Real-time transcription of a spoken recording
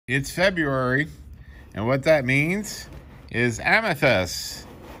It's February, and what that means is amethyst.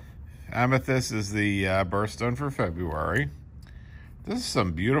 Amethyst is the birthstone for February. This is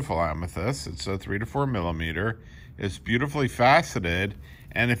some beautiful amethyst. It's a 3 to 4 millimeter. It's beautifully faceted,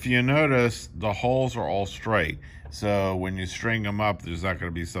 and if you notice, the holes are all straight. So when you string them up, there's not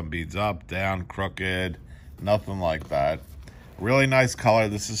going to be some beads up, down, crooked, nothing like that. Really nice color.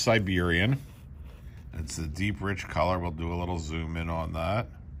 This is Siberian. It's a deep, rich color. We'll do a little zoom in on that.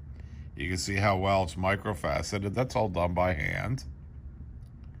 You can see how well it's micro-faceted. That's all done by hand.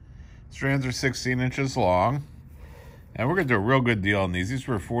 Strands are 16 inches long. And we're going to do a real good deal on these. These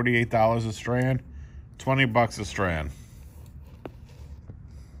were $48 a strand, 20 bucks a strand.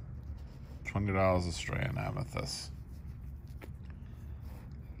 $20 a strand, amethyst.